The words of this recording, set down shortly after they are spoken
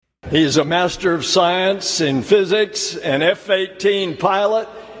He's a Master of Science in Physics, an F-18 pilot,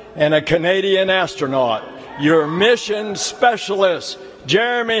 and a Canadian astronaut. Your mission specialist,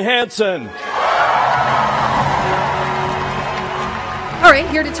 Jeremy Hansen. All right,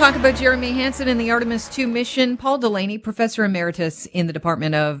 here to talk about Jeremy Hansen and the Artemis II mission, Paul Delaney, Professor Emeritus in the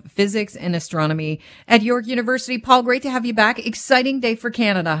Department of Physics and Astronomy at York University. Paul, great to have you back. Exciting day for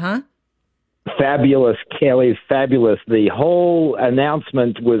Canada, huh? Fabulous, Kelly, fabulous. The whole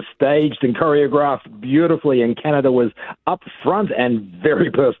announcement was staged and choreographed beautifully, and Canada was up front and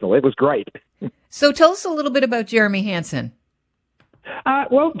very personal. It was great. So tell us a little bit about Jeremy Hansen.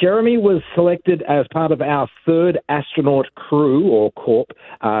 Well, Jeremy was selected as part of our third astronaut crew, or corps,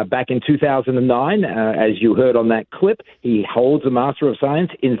 back in 2009. As you heard on that clip, he holds a Master of Science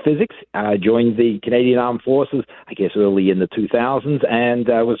in Physics, joined the Canadian Armed Forces, I guess, early in the 2000s, and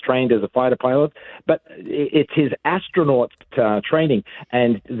was trained as a fighter pilot. But it's his astronaut training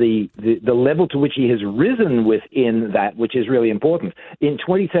and the level to which he has risen within that, which is really important. In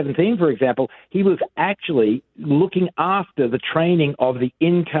 2017, for example, he was actually looking after the training of the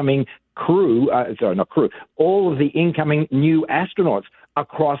incoming all of the incoming new astronauts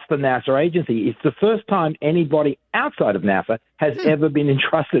across the NASA agency. It's the first time anybody outside of NASA has ever been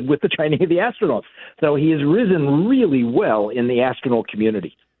entrusted with the training of the astronauts. So he has risen really well in the astronaut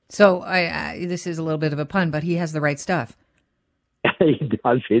community. So this is a little bit of a pun, but he has the right stuff. He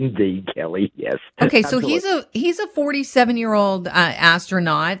does indeed, Kelly. Yes. Okay, Absolutely. so he's a 47-year-old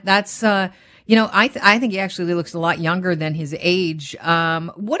astronaut. That's I think he actually looks a lot younger than his age.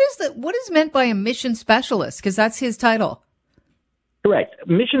 What is meant by a mission specialist? Because that's his title. Correct.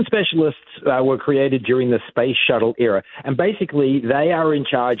 Mission specialists were created during the space shuttle era, and basically they are in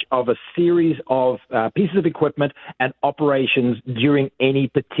charge of a series of pieces of equipment and operations during any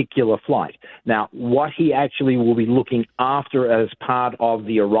particular flight. Now, what he actually will be looking after as part of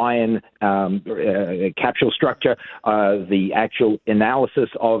the Orion capsule structure, the actual analysis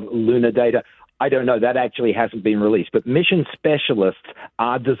of lunar data, I don't know. That actually hasn't been released. But mission specialists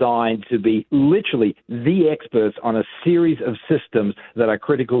are designed to be literally the experts on a series of systems that are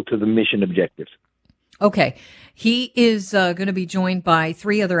critical to the mission objectives. Okay. He is going to be joined by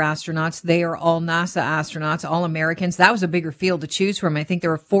 3 other astronauts. They are all NASA astronauts, all Americans. That was a bigger field to choose from. I think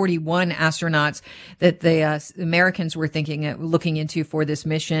there were 41 astronauts that the Americans were looking into for this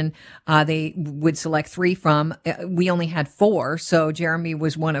mission. They would select 3 from. We only had 4, so Jeremy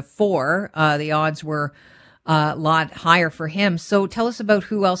was one of 4. The odds were a lot higher for him. So tell us about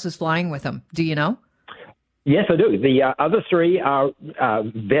who else is flying with him. Do you know? Yes, I do. The other 3 are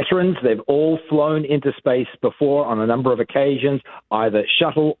veterans. They've all flown into space before on a number of occasions, either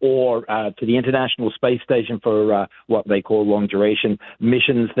shuttle or to the International Space Station for what they call long-duration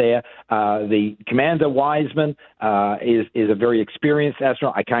missions there. The Commander Wiseman is a very experienced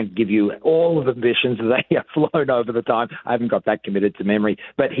astronaut. I can't give you all of the missions that they have flown over the time. I haven't got that committed to memory.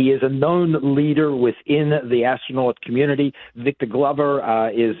 But he is a known leader within the astronaut community. Victor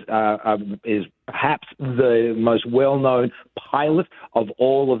Glover is perhaps the most well-known pilot of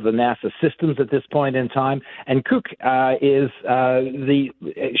all of the NASA systems at this point in time. And Cook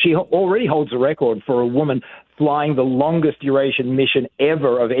she already holds a record for a woman flying the longest duration mission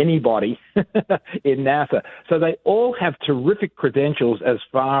ever of anybody in NASA. So they all have terrific credentials as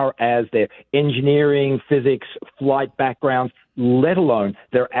far as their engineering, physics, flight backgrounds, let alone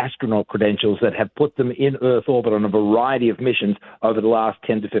their astronaut credentials that have put them in Earth orbit on a variety of missions over the last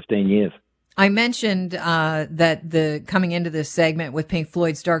 10 to 15 years. I mentioned that the coming into this segment with Pink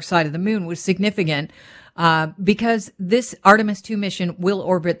Floyd's Dark Side of the Moon was significant because this Artemis II mission will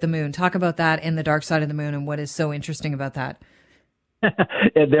orbit the moon. Talk about that and the Dark Side of the Moon and what is so interesting about that.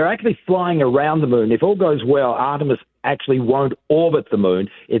 They're actually flying around the moon. If all goes well, Artemis actually won't orbit the moon.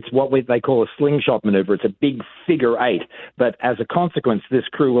 It's what they call a slingshot maneuver. It's a big figure 8. But as a consequence, this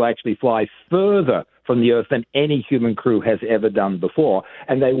crew will actually fly further from the Earth than any human crew has ever done before.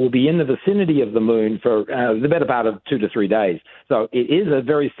 And they will be in the vicinity of the moon for the better part of 2 to 3 days. So it is a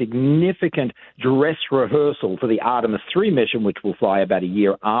very significant dress rehearsal for the Artemis III mission, which will fly about a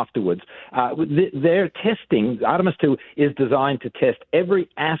year afterwards. They're testing, Artemis II is designed to test every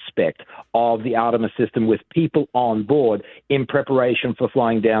aspect of the Artemis system with people on board in preparation for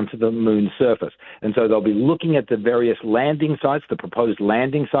flying down to the moon's surface. And so they'll be looking at the various landing sites, the proposed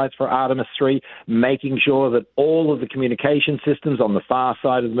landing sites for Artemis III, making sure that all of the communication systems on the far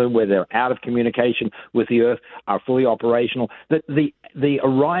side of the moon, where they're out of communication with the Earth, are fully operational. That the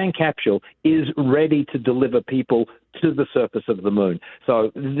Orion capsule is ready to deliver people to the surface of the moon.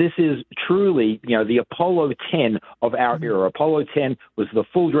 So this is truly, the Apollo 10 of our era. Apollo 10 was the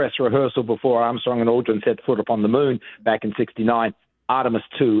full dress rehearsal before Armstrong and Aldrin set foot upon the moon back in '69. Artemis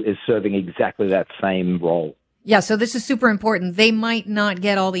 2 is serving exactly that same role. Yeah, so this is super important. They might not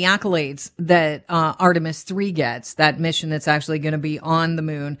get all the accolades that Artemis 3 gets, that mission that's actually going to be on the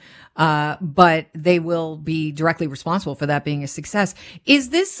moon, but they will be directly responsible for that being a success.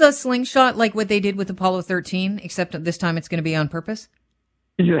 Is this a slingshot like what they did with Apollo 13, except that this time it's going to be on purpose?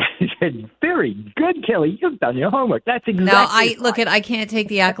 Very good, Kelly. You've done your homework. That's exactly No, right. I can't take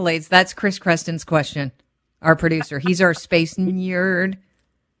the accolades. That's Chris Creston's question, our producer. He's our space nerd.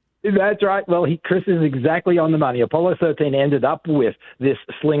 That's right. Well, Chris is exactly on the money. Apollo 13 ended up with this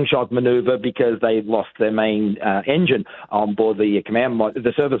slingshot maneuver because they lost their main engine on board the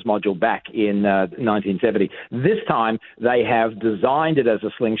the service module back in 1970. This time, they have designed it as a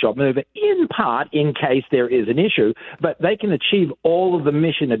slingshot maneuver, in part in case there is an issue, but they can achieve all of the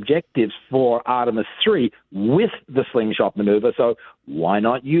mission objectives for Artemis 3 with the slingshot maneuver, so why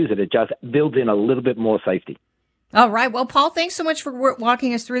not use it? It just builds in a little bit more safety. All right. Well, Paul, thanks so much for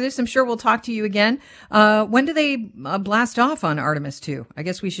walking us through this. I'm sure we'll talk to you again. When do they blast off on Artemis 2? I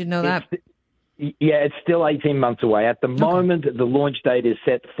guess we should know that. It's still 18 months away. At the moment, the launch date is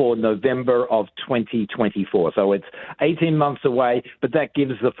set for November of 2024. So it's 18 months away, but that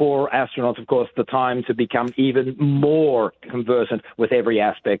gives the 4 astronauts, of course, the time to become even more conversant with every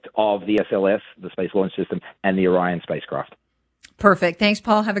aspect of the SLS, the Space Launch System, and the Orion spacecraft. Perfect. Thanks,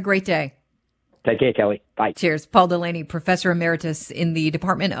 Paul. Have a great day. Take care, Kelly. Bye. Cheers. Paul Delaney, Professor Emeritus in the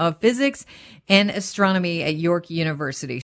Department of Physics and Astronomy at York University.